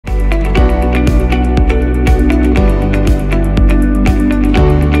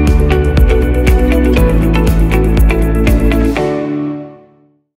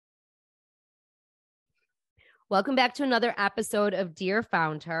Welcome back to another episode of Dear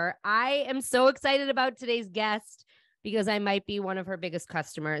Found Her. I am so excited about today's guest because I might be one of her biggest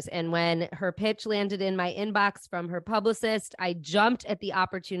customers. And when her pitch landed in my inbox from her publicist, I jumped at the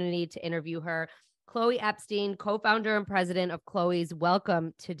opportunity to interview her. Chloe Epstein, co-founder and president of Chloe's.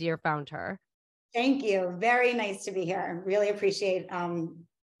 Welcome to Dear Found Her. Thank you. Very nice to be here. Really appreciate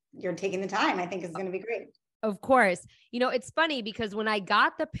you're taking the time. I think it's going to be great. Of course. You know, it's funny because when I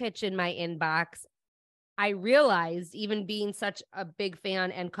got the pitch in my inbox, I realized, even being such a big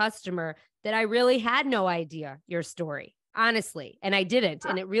fan and customer, that I really had no idea your story, honestly. And I didn't.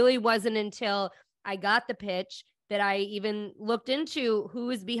 And it really wasn't until I got the pitch that I even looked into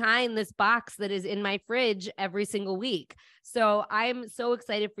who is behind this box that is in my fridge every single week. So I'm so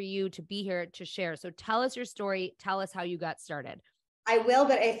excited for you to be here to share. So tell us your story. Tell us how you got started. I will,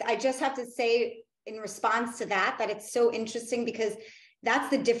 but I just have to say in response to that it's so interesting because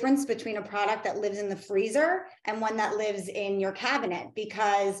that's the difference between a product that lives in the freezer and one that lives in your cabinet.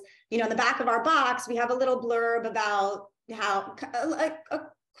 Because, you know, in the back of our box, we have a little blurb about how a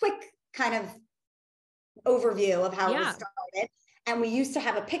quick kind of overview of how it was started. And we used to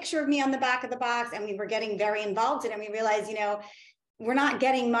have a picture of me on the back of the box, and we were getting very involved in it. And we realized, you know, we're not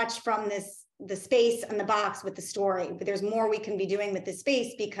getting much from the space and the box with the story, but there's more we can be doing with the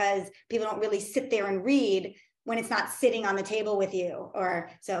space because people don't really sit there and read when it's not sitting on the table with you. Or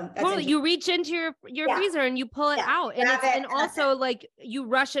so well, you reach into your freezer and you pull it out, and also like you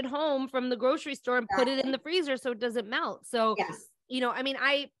rush it home from the grocery store and put it in the freezer so it doesn't melt. So, you know, I mean,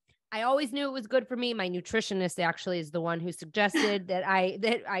 I always knew it was good for me. My nutritionist actually is the one who suggested that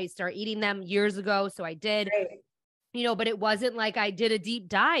I start eating them years ago. So I did. Right. You know, but it wasn't like I did a deep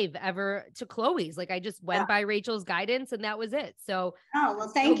dive ever to Chloe's. Like I just went by Rachel's guidance and that was it. So, well,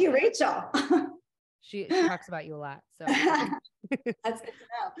 thank you, Rachel. She talks about you a lot. So that's good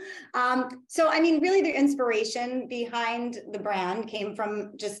to know. So, I mean, really the inspiration behind the brand came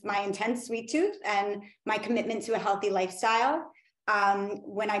from just my intense sweet tooth and my commitment to a healthy lifestyle.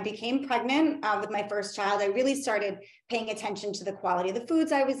 When I became pregnant with my first child, I really started paying attention to the quality of the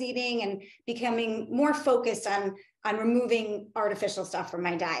foods I was eating and becoming more focused on removing artificial stuff from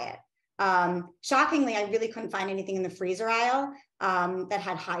my diet. Shockingly, I really couldn't find anything in the freezer aisle that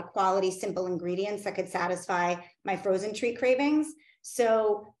had high quality, simple ingredients that could satisfy my frozen treat cravings.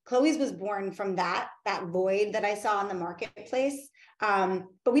 So Chloe's was born from that void that I saw in the marketplace.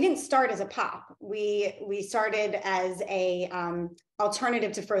 But we didn't start as a pop. We started as a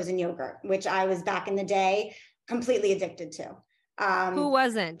alternative to frozen yogurt, which I was back in the day completely addicted to. Who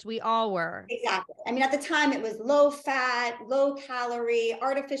wasn't? We all were. Exactly. I mean, at the time it was low fat, low calorie,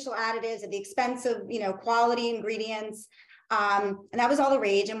 artificial additives at the expense of, you know, quality ingredients. And that was all the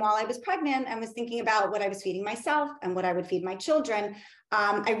rage. And while I was pregnant, I was thinking about what I was feeding myself and what I would feed my children.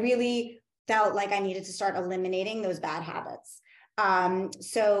 I really felt like I needed to start eliminating those bad habits.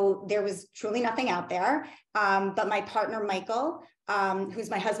 So there was truly nothing out there. But my partner, Michael, who's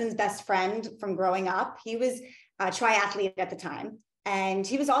my husband's best friend from growing up, he was a triathlete at the time. And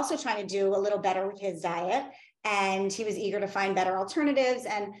he was also trying to do a little better with his diet. And he was eager to find better alternatives.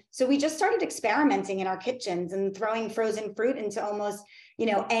 And so we just started experimenting in our kitchens and throwing frozen fruit into almost, you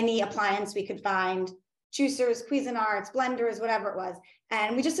know, any appliance we could find, juicers, Cuisinarts, blenders, whatever it was.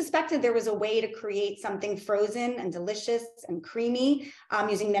 And we just suspected there was a way to create something frozen and delicious and creamy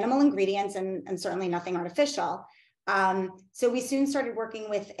using minimal ingredients and certainly nothing artificial. So we soon started working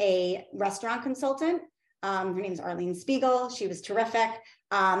with a restaurant consultant. Her name's Arlene Spiegel. She was terrific.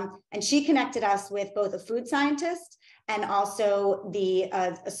 And she connected us with both a food scientist and also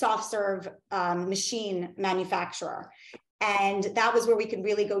a soft serve machine manufacturer. And that was where we could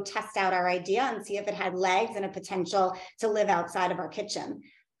really go test out our idea and see if it had legs and a potential to live outside of our kitchen.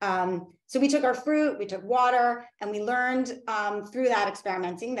 So we took our fruit, we took water, and we learned through that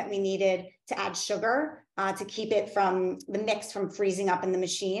experimenting that we needed to add sugar to keep it from the mix from freezing up in the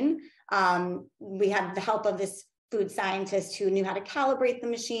machine. We had the help of this food scientist who knew how to calibrate the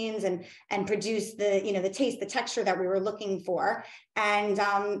machines and produce the taste, the texture that we were looking for. And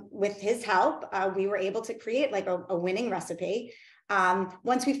with his help, we were able to create like a winning recipe.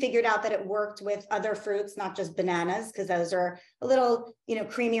 Once we figured out that it worked with other fruits, not just bananas, because those are a little,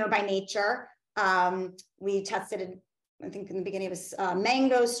 creamier by nature. We tested it, I think in the beginning it was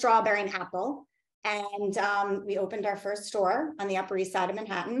mango, strawberry, and apple. And we opened our first store on the Upper East Side of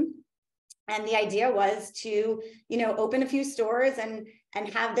Manhattan. And the idea was to, open a few stores and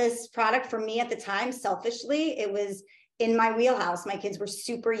have this product. For me at the time, selfishly, it was in my wheelhouse. My kids were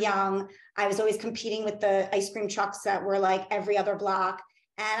super young. I was always competing with the ice cream trucks that were like every other block.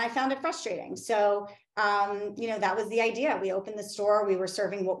 And I found it frustrating. So, that was the idea. We opened the store. We were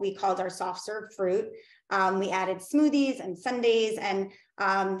serving what we called our soft serve fruit. We added smoothies and sundaes, and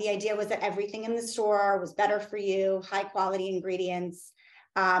the idea was that everything in the store was better for you, high quality ingredients.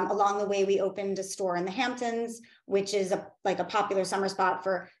 Along the way, we opened a store in the Hamptons, which is like a popular summer spot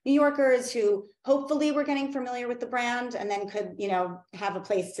for New Yorkers who hopefully were getting familiar with the brand and then could, have a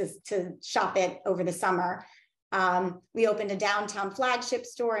place to shop it over the summer. We opened a downtown flagship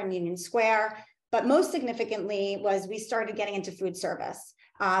store in Union Square, but most significantly was we started getting into food service.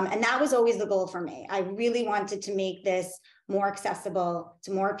 And that was always the goal for me. I really wanted to make this more accessible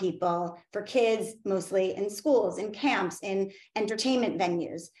to more people, for kids, mostly in schools, in camps, in entertainment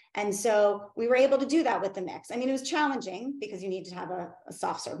venues. And so we were able to do that with the mix. I mean, it was challenging because you need to have a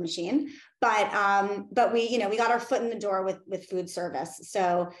soft serve machine, but we got our foot in the door with food service.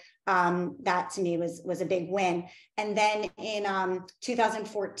 So that to me was a big win. And then in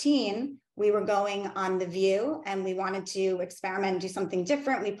 2014, we were going on The View and we wanted to experiment and do something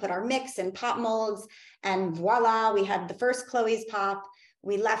different. We put our mix in pop molds and voila, we had the first Chloe's pop.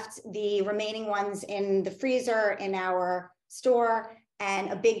 We left the remaining ones in the freezer in our store,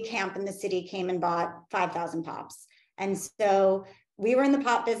 and a big camp in the city came and bought 5,000 pops. And so we were in the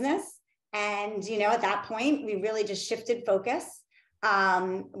pop business. And, at that point, we really just shifted focus.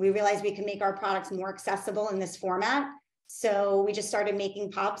 We realized we could make our products more accessible in this format. So we just started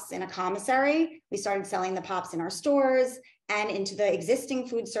making pops in a commissary. We started selling the pops in our stores and into the existing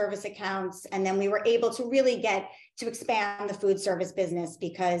food service accounts. And then we were able to really get to expand the food service business,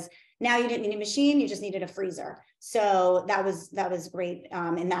 because now you didn't need a machine, you just needed a freezer. So that was great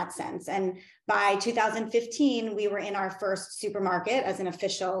in that sense. And by 2015, we were in our first supermarket as an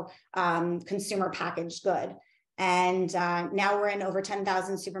official consumer packaged good. And now we're in over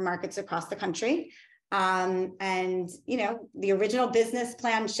 10,000 supermarkets across the country. The original business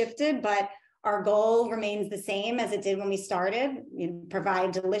plan shifted, but our goal remains the same as it did when we started.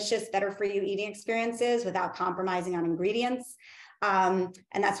 Provide delicious, better for you eating experiences without compromising on ingredients. And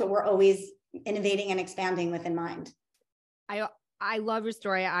that's what we're always innovating and expanding with in mind. I love your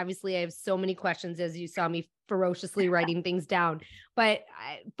story. Obviously, I have so many questions, as you saw me ferociously writing things down. But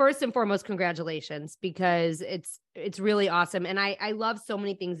first and foremost, congratulations, because it's really awesome. And I love so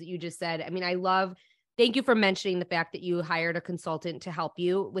many things that you just said. I mean, thank you for mentioning the fact that you hired a consultant to help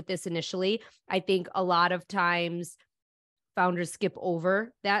you with this initially. I think a lot of times founders skip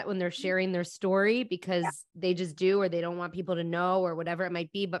over that when they're sharing their story because they just do, or they don't want people to know, or whatever it might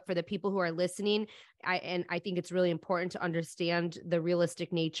be. But for the people who are listening, I think it's really important to understand the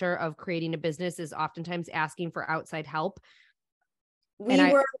realistic nature of creating a business is oftentimes asking for outside help.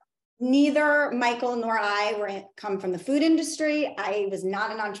 Neither Michael nor I come from the food industry. I was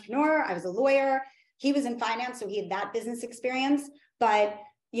not an entrepreneur. I was a lawyer. He was in finance, so he had that business experience. But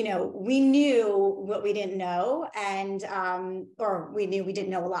we knew what we didn't know, and or we knew we didn't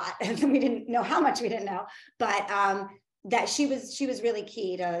know a lot, and we didn't know how much we didn't know. But that she was really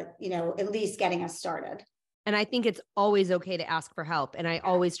key to at least getting us started. And I think it's always okay to ask for help, and I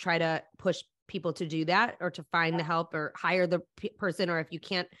always try to push people to do that, or to find the help, or hire the person, or if you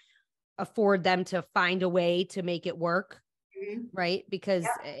can't afford them, to find a way to make it work, right? Because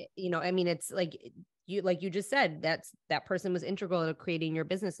it's like you just said, that person was integral to creating your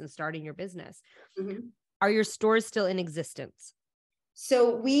business and starting your business. Mm-hmm. Are your stores still in existence?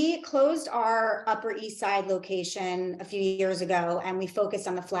 So we closed our Upper East Side location a few years ago, and we focused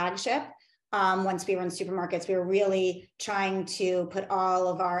on the flagship. Once we were in supermarkets, we were really trying to put all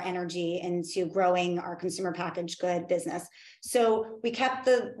of our energy into growing our consumer packaged good business. So we kept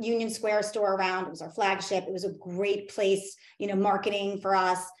the Union Square store around. It was our flagship. It was a great place, marketing for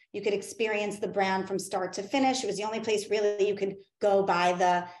us. You could experience the brand from start to finish. It was the only place really you could go buy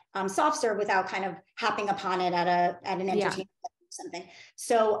the soft serve without kind of hopping upon it at an entertainment or something.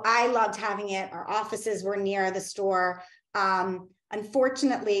 So I loved having it. Our offices were near the store.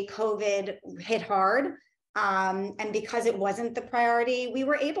 Unfortunately, COVID hit hard. And because it wasn't the priority, we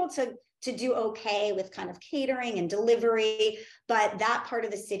were able to do okay with kind of catering and delivery, but that part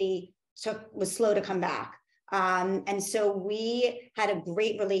of the city was slow to come back. And so we had a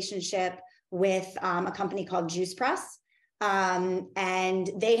great relationship with a company called Juice Press. And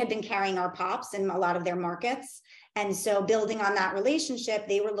they had been carrying our pops in a lot of their markets. And so building on that relationship,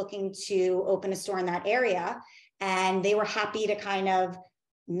 they were looking to open a store in that area. And they were happy to kind of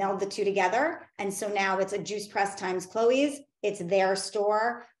meld the two together. And so now it's a Juice Press times Chloe's. It's their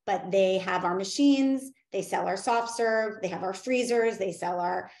store, but they have our machines. They sell our soft serve. They have our freezers. They sell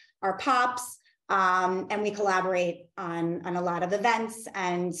our pops. And we collaborate on a lot of events.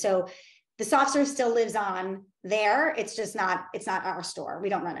 And so the soft serve still lives on there. It's not our store. We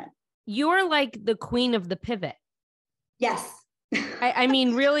don't run it. You're like the queen of the pivot. Yes. I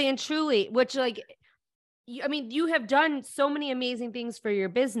mean, really and truly, which I mean, you have done so many amazing things for your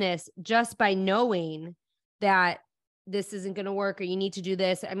business just by knowing that this isn't going to work or you need to do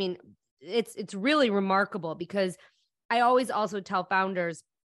this. I mean, it's really remarkable because I always also tell founders,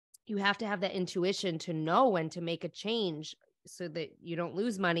 you have to have that intuition to know when to make a change so that you don't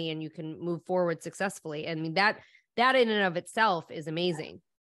lose money and you can move forward successfully. I mean, that in and of itself is amazing.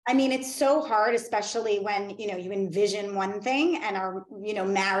 I mean, it's so hard, especially when, you envision one thing and are,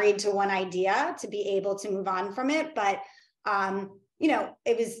 married to one idea, to be able to move on from it. But, I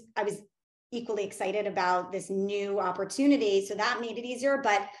was equally excited about this new opportunity. So that made it easier,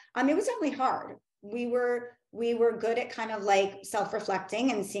 but it was definitely hard. We were good at kind of like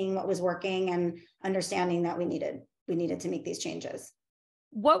self-reflecting and seeing what was working and understanding that we needed to make these changes.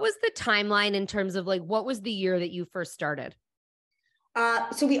 What was the timeline in terms of like, what was the year that you first started?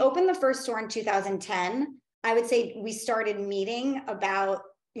 So we opened the first store in 2010. I would say we started meeting about,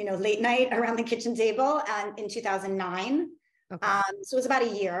 late night around the kitchen table in 2009. Okay. So it was about a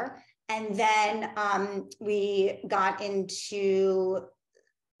year. And then we got into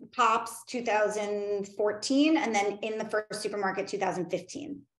Pops 2014, and then in the first supermarket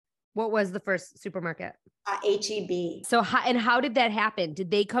 2015. What was the first supermarket? HEB. So how did that happen?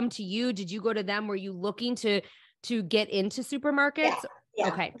 Did they come to you? Did you go to them? Were you looking to get into supermarkets? Yeah,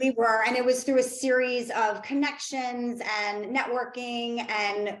 okay. We were, and it was through a series of connections and networking,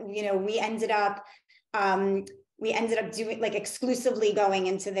 and we ended up doing like exclusively going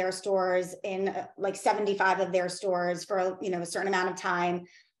into their stores in like 75 of their stores for a certain amount of time.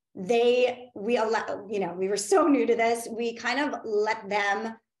 We were so new to this. We kind of let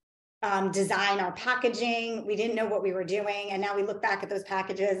them design our packaging. We didn't know what we were doing. And now we look back at those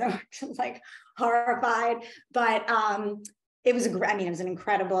packages and we're just like horrified. But it was an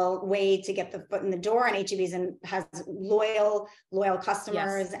incredible way to get the foot in the door. And HEB has loyal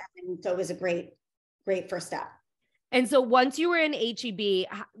customers. Yes. And so it was a great first step. And so once you were in HEB,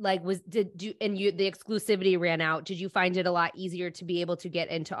 like the exclusivity ran out, did you find it a lot easier to be able to get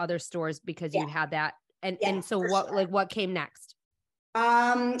into other stores because you had that? And so what came next?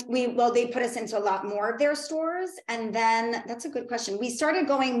 They put us into a lot more of their stores. And then that's a good question. We started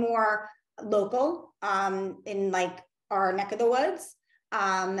going more local, in like our neck of the woods.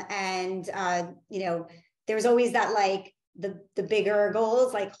 There was always that, like the bigger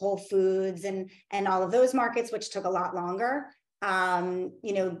goals, like Whole Foods and all of those markets, which took a lot longer.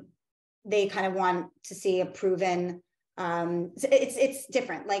 They kind of want to see a proven, it's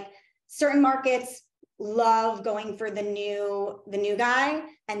different. Like certain markets love going for the new guy,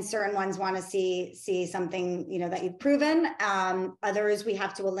 and certain ones want to see something, that you've proven. Others we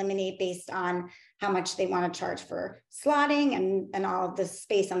have to eliminate based on how much they want to charge for slotting and all of the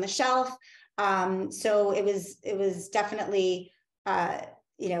space on the shelf. So it was definitely, a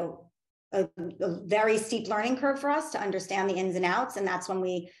very steep learning curve for us to understand the ins and outs. And that's when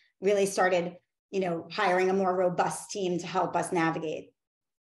we really started, hiring a more robust team to help us navigate.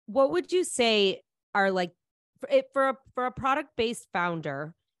 What would you say are like for a product-based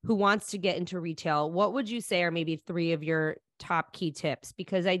founder who wants to get into retail, what would you say are maybe 3 of your top key tips?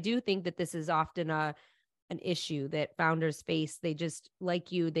 Because I do think that this is often an issue that founders face. They just,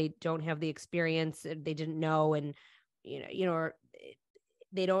 like you, they don't have the experience, they didn't know, and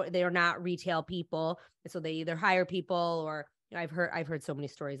they are not retail people, so they either hire people or I've heard so many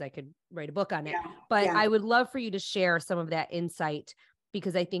stories I could write a book on it. But I would love for you to share some of that insight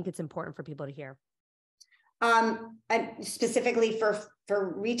because I think it's important for people to hear. Specifically for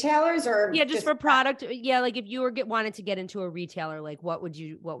retailers, or just for product. Like if you wanted to get into a retailer, like what would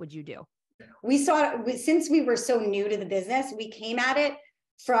you do? Since we were so new to the business, we came at it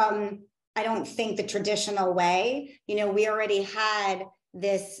from, I don't think, the traditional way. We already had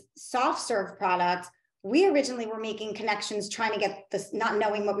this soft serve product. We originally were making connections, trying to get this, not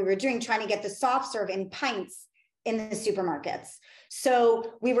knowing what we were doing, trying to get the soft serve in pints in the supermarkets.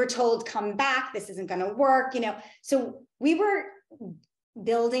 So we were told, come back, this isn't going to work, So we were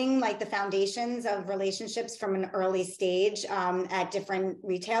building like the foundations of relationships from an early stage at different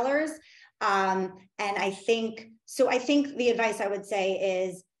retailers. And I think the advice I would say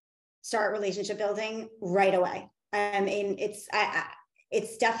is start relationship building right away. I mean,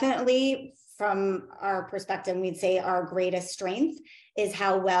 it's definitely, from our perspective, we'd say our greatest strength is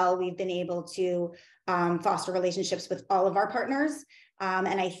how well we've been able to foster relationships with all of our partners.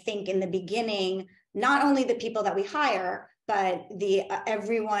 And I think in the beginning, not only the people that we hire, but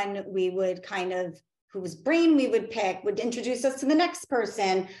everyone we would kind of, whose brain we would pick, would introduce us to the next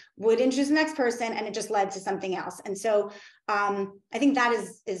person, and it just led to something else. And so I think that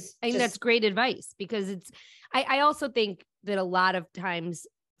is I think that's great advice, because I also think that a lot of times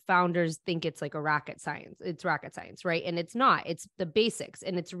founders think it's like a rocket science. It's rocket science, right? And it's not. It's the basics.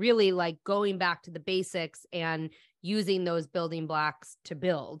 And it's really like going back to the basics and using those building blocks to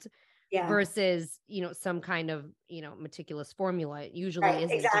build versus, some kind of, meticulous formula. It usually right,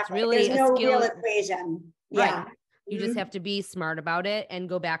 isn't. exactly. It's really There's a no skill. real equation. Right. You just have to be smart about it and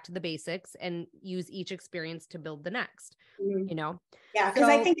go back to the basics and use each experience to build the next, Yeah, because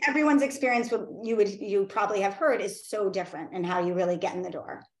I think everyone's experience, what you probably have heard, is so different in how you really get in the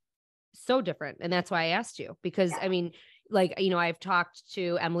door. So different. And that's why I asked you, because I mean, like, I've talked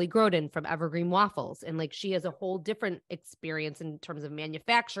to Emily Groden from Evergreen Waffles, and like, she has a whole different experience in terms of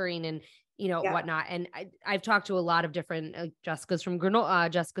manufacturing and, whatnot. And I've talked to a lot of different, Jessica's from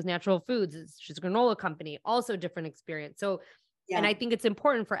Jessica's Natural Foods. She's a granola company, also different experience. So, and I think it's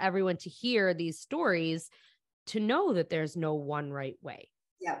important for everyone to hear these stories to know that there's no one right way.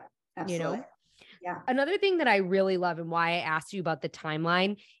 Yeah, absolutely. Yeah. Another thing that I really love and why I asked you about the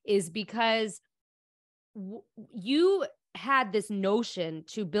timeline is because you had this notion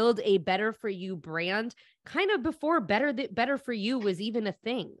to build a better for you brand kind of before better for you was even a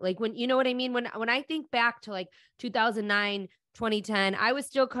thing. Like when, you know what I mean? When I think back to like 2009, 2010, I was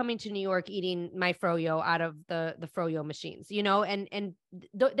still coming to New York eating my froyo out of the froyo machines, and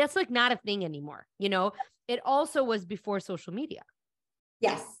that's like not a thing anymore. It also was before social media.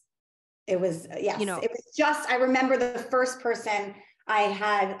 Yes, it was. Yes, it was just, I remember the first person I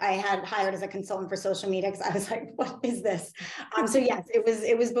had hired as a consultant for social media, because I was like, what is this? So yes,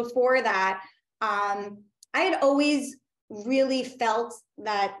 it was before that. I had always really felt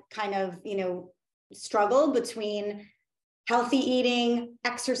that kind of, struggle between healthy eating,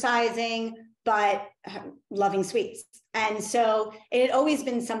 exercising, but loving sweets. And so it had always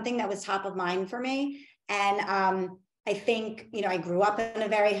been something that was top of mind for me. And I think, I grew up in a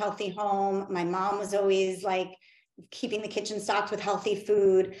very healthy home. My mom was always like keeping the kitchen stocked with healthy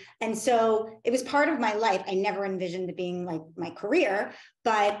food. And so it was part of my life. I never envisioned it being like my career,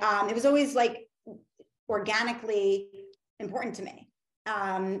 but it was always like organically important to me.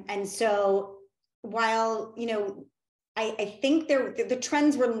 And so while, I think the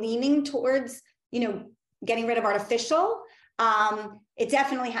trends were leaning towards, getting rid of artificial, it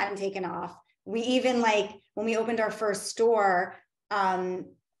definitely hadn't taken off. We even, like, when we opened our first store,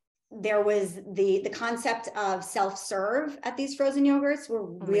 there was the concept of self-serve at these frozen yogurts were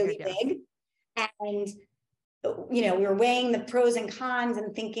really big. And, we were weighing the pros and cons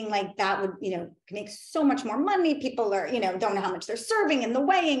and thinking like that would, make so much more money. People are, don't know how much they're serving and the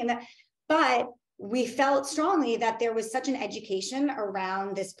weighing but we felt strongly that there was such an education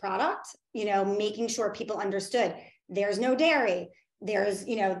around this product, making sure people understood there's no dairy, there's,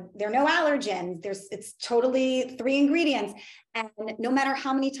 there are no allergens, it's totally 3 ingredients. And no matter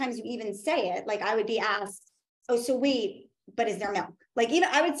how many times you even say it, like I would be asked, oh, so wait, but is there milk? Like, even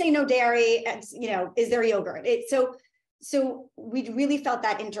I would say no dairy, is there yogurt? So we really felt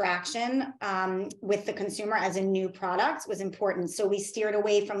that interaction with the consumer as a new product was important. So we steered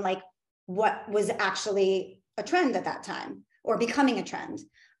away from like what was actually a trend at that time or becoming a trend.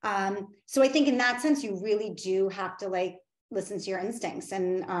 So I think in that sense, you really do have to like listen to your instincts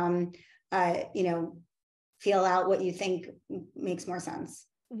and, feel out what you think makes more sense.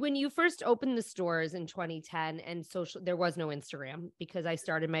 When you first opened the stores in 2010 and there was no Instagram, because I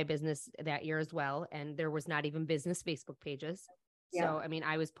started my business that year as well. And there was not even business Facebook pages. Yeah. So, I mean,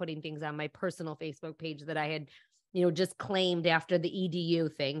 I was putting things on my personal Facebook page that I had, just claimed after the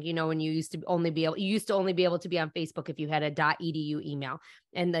EDU thing, when you used to only be able to be on Facebook if you had a .edu email.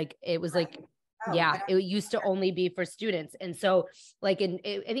 And like, it was like, it used to only be for students. And so like I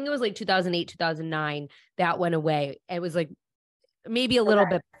think it was like 2008, 2009, that went away. It was like, maybe a little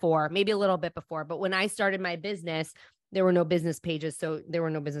bit before, but when I started my business, there were no business pages. So there were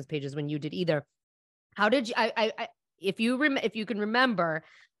no business pages when you did either. How did you, if you can remember,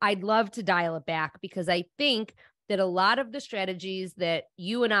 I'd love to dial it back, because I think that a lot of the strategies that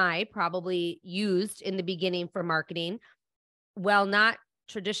you and I probably used in the beginning for marketing, while not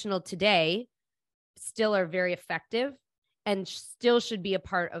traditional today, still are very effective and still should be a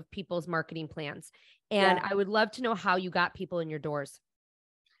part of people's marketing plans. And I would love to know how you got people in your doors.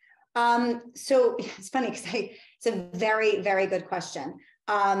 So it's funny because it's a very, very good question.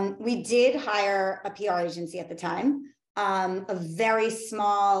 We did hire a PR agency at the time, a very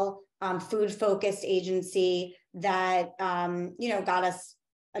small food-focused agency that, got us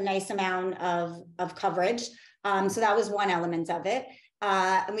a nice amount of coverage. So that was one element of it.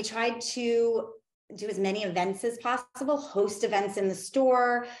 And we tried to do as many events as possible, host events in the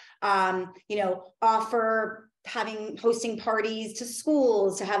store, offer hosting parties to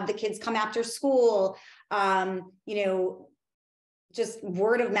schools to have the kids come after school, just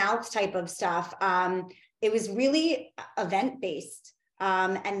word of mouth type of stuff. It was really event based.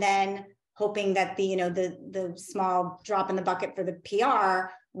 And then hoping that the small drop in the bucket for the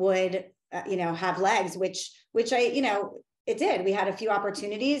PR would, have legs, which it did. We had a few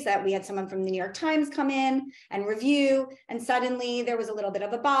opportunities that we had someone from the New York Times come in and review, and suddenly there was a little bit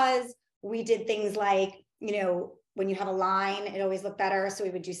of a buzz. We did things like, when you have a line, it always looked better. So we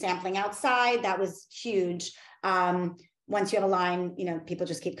would do sampling outside. That was huge. Once you have a line, people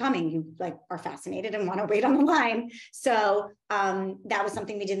just keep coming. You are fascinated and want to wait on the line. So that was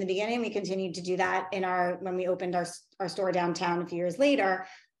something we did in the beginning. We continued to do that when we opened our store downtown a few years later.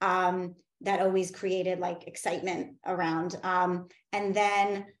 That always created excitement around. And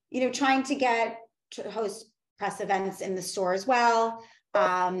then, trying to host press events in the store as well.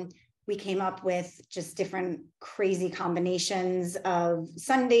 We came up with just different crazy combinations of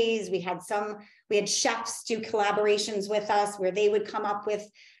sundaes. We had chefs do collaborations with us where they would come up with,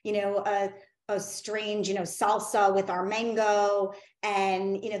 a strange, salsa with our mango.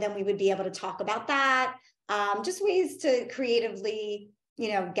 And, then we would be able to talk about that. Just ways to creatively,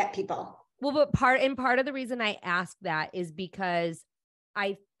 get people. Well, but part of the reason I ask that is because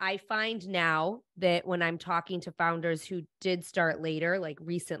I find now that when I'm talking to founders who did start later, like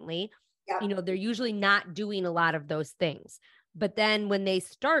recently, they're usually not doing a lot of those things. But then when they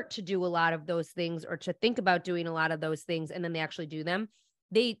start to do a lot of those things, or to think about doing a lot of those things, and then they actually do them,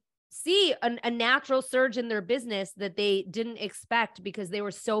 they see a natural surge in their business that they didn't expect because they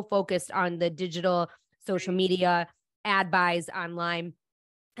were so focused on the digital social media ad buys online.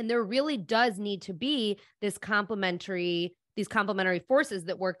 And there really does need to be these complementary forces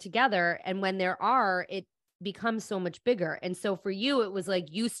that work together. And when there are, it becomes so much bigger. And so for you, it was like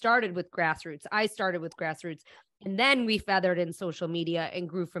you started with grassroots. I started with grassroots. And then we feathered in social media and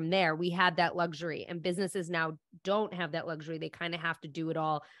grew from there. We had that luxury, and businesses now don't have that luxury. They kind of have to do it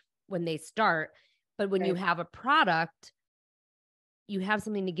all when they start. But when you have a product, you have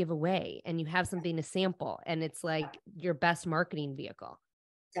something to give away and you have something to sample. And it's like your best marketing vehicle.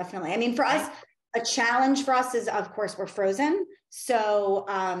 Definitely. I mean, for us, a challenge for us is, of course, we're frozen. So,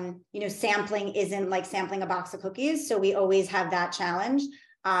 sampling isn't like sampling a box of cookies. So we always have that challenge.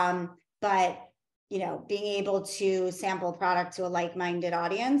 But, being able to sample product to a like-minded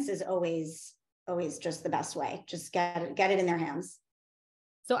audience is always just the best way. Just get it in their hands.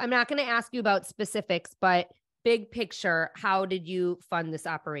 So I'm not going to ask you about specifics, but big picture, how did you fund this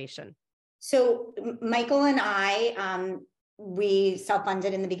operation? So Michael and I, we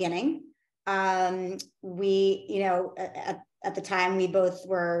self-funded in the beginning. We, at the time we both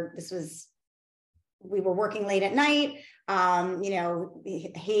were, we were working late at night.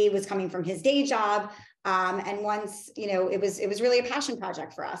 He was coming from his day job. And once, it was really a passion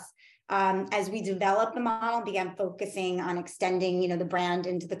project for us. As we developed the model, began focusing on extending, the brand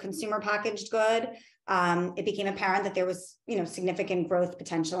into the consumer packaged good, it became apparent that there was, significant growth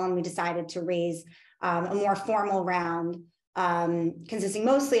potential. And we decided to raise a more formal round, consisting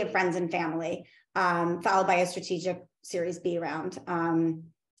mostly of friends and family, followed by a strategic Series B round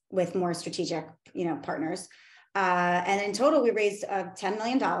with more strategic, partners. And in total, we raised $10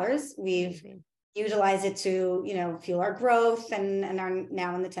 million. We've utilized it to, fuel our growth and are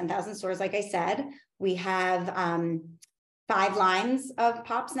now in the 10,000 stores. Like I said, we have 5 lines of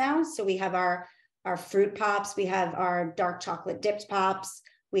pops now. So we have our fruit pops, we have our dark chocolate dipped pops,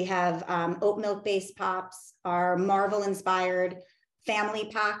 we have oat milk based pops, our Marvel inspired family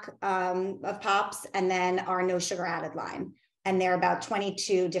pack of pops, and then our no sugar added line. And they're about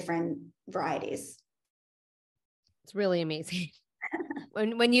 22 different varieties. It's really amazing.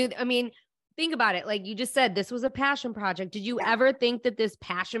 Think about it. Like you just said, this was a passion project. Did you ever think that this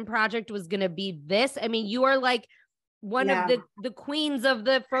passion project was going to be this? I mean, you are like one of the queens of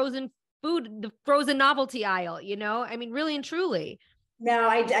the frozen food, the frozen novelty aisle, really and truly. No,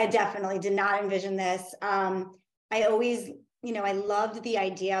 I definitely did not envision this. I always, I loved the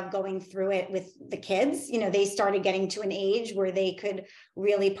idea of going through it with the kids. They started getting to an age where they could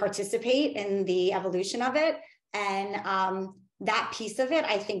really participate in the evolution of it. And that piece of it,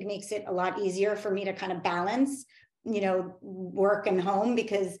 I think, makes it a lot easier for me to kind of balance, work and home,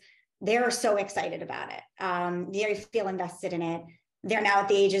 because they're so excited about it. They feel invested in it. They're now at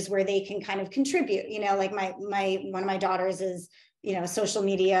the ages where they can kind of contribute, like one of my daughters is, social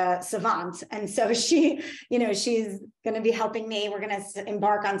media savant. And so she's going to be helping me. We're going to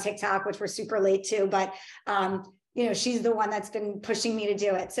embark on TikTok, which we're super late to, but, she's the one that's been pushing me to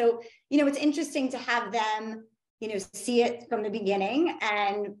do it. So, it's interesting to have them, see it from the beginning.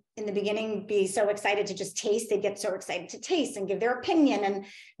 And in the beginning be so excited to just taste. They'd get so excited to taste and give their opinion. And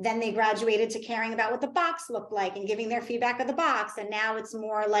then they graduated to caring about what the box looked like and giving their feedback of the box. And now it's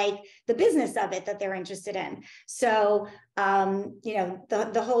more like the business of it that they're interested in. So,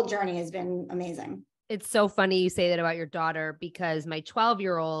 the whole journey has been amazing. It's so funny you say that about your daughter, because my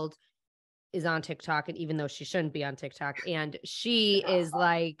 12-year-old is on TikTok, and even though she shouldn't be on TikTok, and she is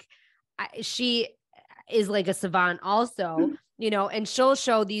like a savant also, and she'll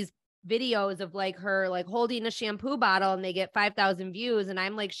show these videos of like her like holding a shampoo bottle and they get 5,000 views. And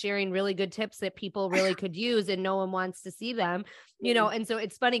I'm like sharing really good tips that people really could use and no one wants to see them, And so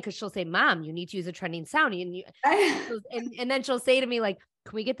it's funny because she'll say, Mom, you need to use a trending sound. And then she'll say to me, like,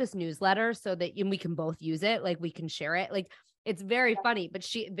 can we get this newsletter so that we can both use it? Like we can share it. Like it's very funny, but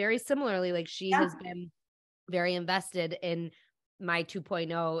she very similarly, like she has been very invested in my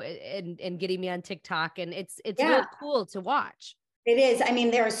 2.0 and getting me on TikTok. And it's really cool to watch. It is. I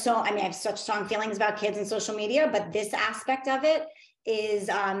mean, I have such strong feelings about kids and social media, but this aspect of it is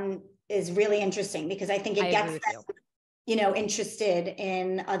really interesting because I think it gets them, interested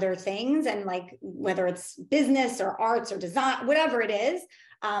in other things, and like whether it's business or arts or design, whatever it is,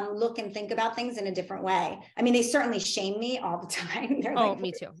 look and think about things in a different way. I mean, they certainly shame me all the time. They're like,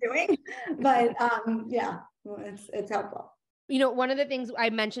 me too. But it's helpful. One of the things I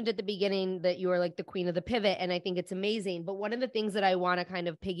mentioned at the beginning that you are like the queen of the pivot, and I think it's amazing. But one of the things that I want to kind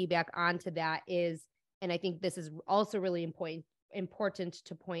of piggyback onto that is, and I think this is also really important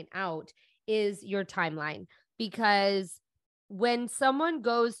to point out, is your timeline. Because when someone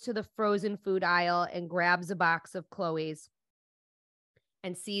goes to the frozen food aisle and grabs a box of Chloe's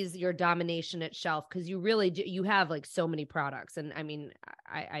and sees your domination at shelf, because you really do, you have like so many products. And I mean,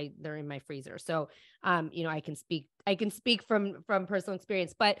 they're in my freezer. So, I can speak from personal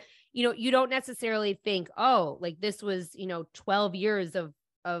experience, but, you don't necessarily think, oh, like this was, 12 years of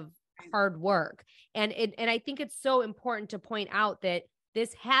hard work. And I think it's so important to point out that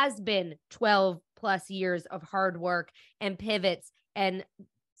this has been 12 plus years of hard work and pivots and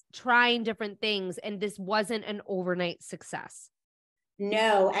trying different things. And this wasn't an overnight success.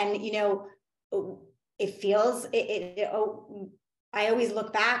 No. And, it feels, I always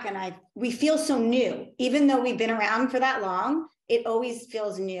look back and we feel so new, even though we've been around for that long, it always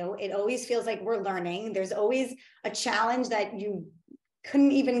feels new. It always feels like we're learning. There's always a challenge that you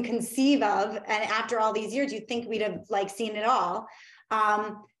couldn't even conceive of. And after all these years, you'd think we'd have like seen it all.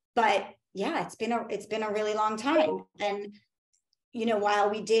 But yeah, it's been a really long time. And, while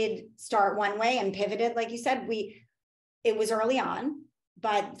we did start one way and pivoted, like you said, it was early on.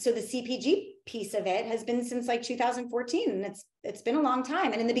 But so the CPG piece of it has been since like 2014, and it's been a long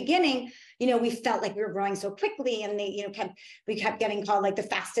time. And in the beginning, we felt like we were growing so quickly, and we kept getting called like the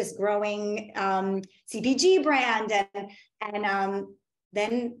fastest growing CPG brand, and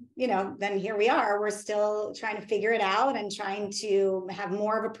then here we are. We're still trying to figure it out and trying to have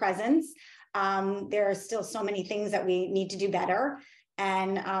more of a presence. There are still so many things that we need to do better,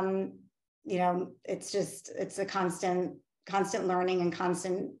 and it's a constant learning and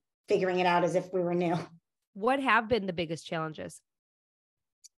constant figuring it out as if we were new. What have been the biggest challenges?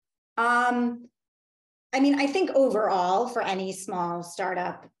 I mean, I think overall for any small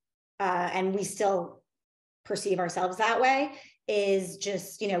startup, and we still perceive ourselves that way, is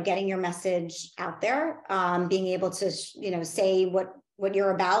just, getting your message out there, being able to, say what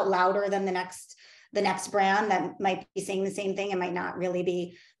you're about louder than the next brand that might be saying the same thing and might not really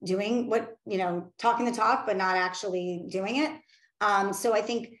be doing what, talking the talk, but not actually doing it. So I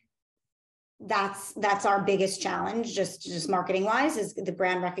think that's our biggest challenge, just marketing wise, is the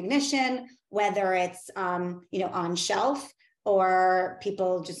brand recognition, whether it's, on shelf or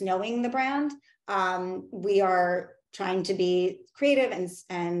people just knowing the brand. We are trying to be creative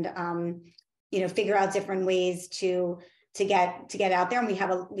and figure out different ways to get out there. And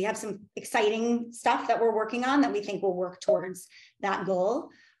we have some exciting stuff that we're working on that we think will work towards that goal.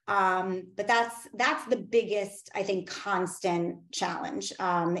 But that's the biggest, I think, constant challenge,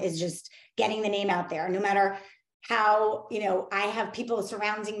 is just getting the name out there, no matter how, I have people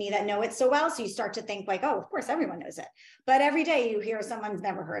surrounding me that know it so well. So you start to think like, oh, of course, everyone knows it. But every day you hear someone's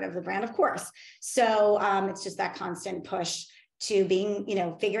never heard of the brand, of course. So it's just that constant push to being,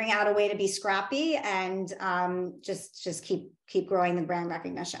 figuring out a way to be scrappy and just keep growing the brand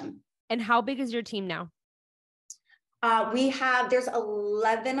recognition. And how big is your team now? There's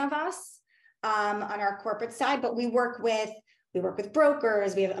 11 of us on our corporate side, but we work with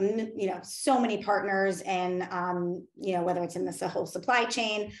brokers. We have, so many partners, and, whether it's in the whole supply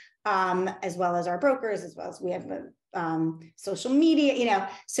chain, as well as our brokers, as well as we have social media,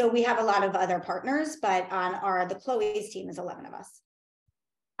 so we have a lot of other partners, but on the Chloe's team is 11 of us.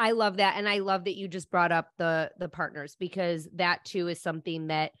 I love that. And I love that you just brought up the partners, because that too is something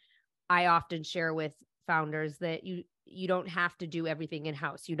that I often share with founders, that you don't have to do everything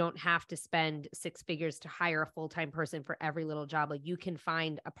in-house. You don't have to spend six figures to hire a full-time person for every little job. Like, you can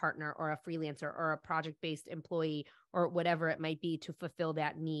find a partner or a freelancer or a project-based employee or whatever it might be to fulfill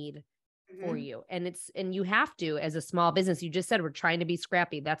that need for you. And you have to, as a small business, you just said, we're trying to be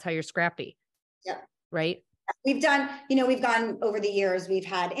scrappy. That's how you're scrappy. Yep. Right. We've done, we've gone over the years, we've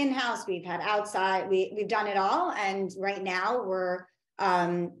had in-house, we've had outside, we've done it all. And right now for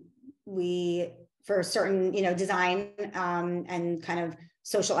certain, design and kind of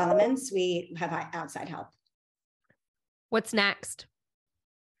social elements, we have outside help. What's next?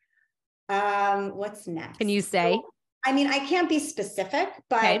 What's next? Can you say? So, I mean, I can't be specific,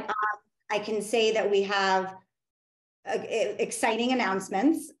 but okay. I can say that we have exciting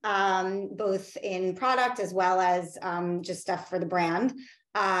announcements, both in product as well as just stuff for the brand.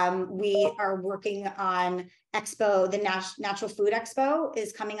 We are working on Expo. The Natural Food Expo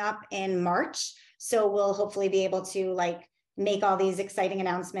is coming up in March. So we'll hopefully be able to make all these exciting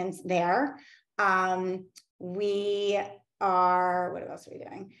announcements there. What else are we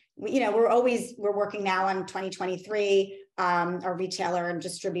doing? We're working now on 2023, our retailer and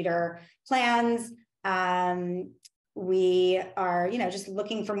distributor plans. We are, just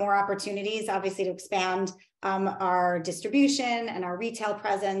looking for more opportunities, obviously, to expand our distribution and our retail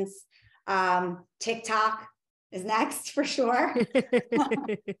presence. TikTok is next for sure.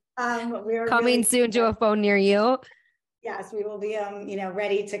 We're coming soon to a phone near you. Yes, we will be,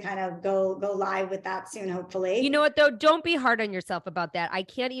 ready to kind of go live with that soon, hopefully. You know what, though? Don't be hard on yourself about that. I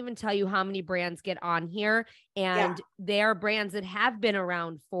can't even tell you how many brands get on here, and they are brands that have been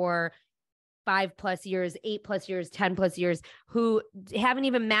around for 5+ years, 8+ years, 10+ years, who haven't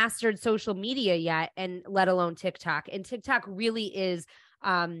even mastered social media yet, and let alone TikTok. And TikTok really is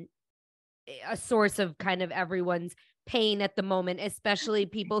a source of kind of everyone's pain at the moment, especially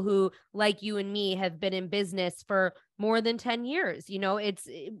people who, like you and me, have been in business for more than 10 years.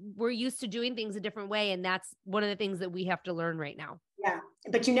 We're used to doing things a different way. And that's one of the things that we have to learn right now. Yeah.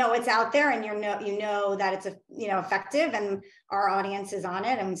 But it's out there, and you know that it's effective, and our audience is on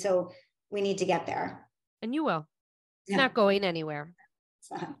it. And so we need to get there. And you will. It's not going anywhere.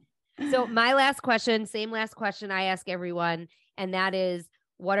 So my last question, same last question I ask everyone, and that is,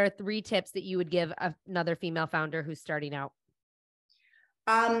 what are 3 tips that you would give another female founder who's starting out?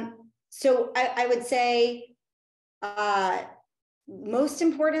 So I would say, most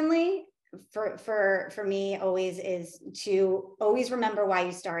importantly for me always is to always remember why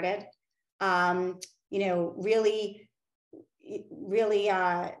you started. Really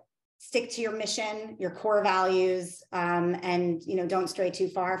stick to your mission, your core values, and don't stray too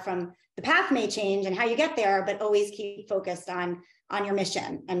far from the path. May change and how you get there, but always keep focused on your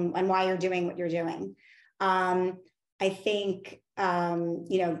mission and why you're doing what you're doing. I think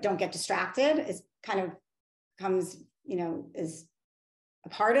don't get distracted. Is kind of comes is a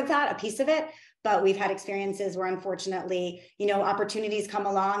part of that, a piece of it. But we've had experiences where, unfortunately, opportunities come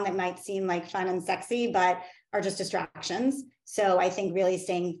along that might seem like fun and sexy, but are just distractions. So I think really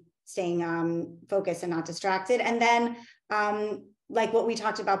staying focused and not distracted. And then, like what we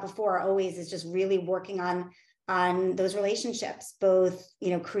talked about before, always is just really working on those relationships, both,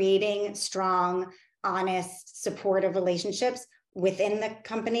 creating strong, honest, supportive relationships within the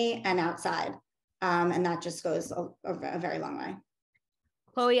company and outside. And that just goes a very long way.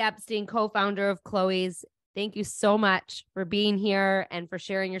 Chloe Epstein, co-founder of Chloe's. Thank you so much for being here and for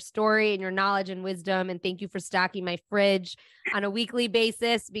sharing your story and your knowledge and wisdom. And thank you for stocking my fridge on a weekly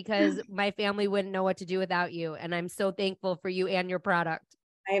basis, because my family wouldn't know what to do without you. And I'm so thankful for you and your product.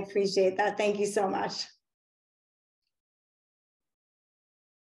 I appreciate that. Thank you so much.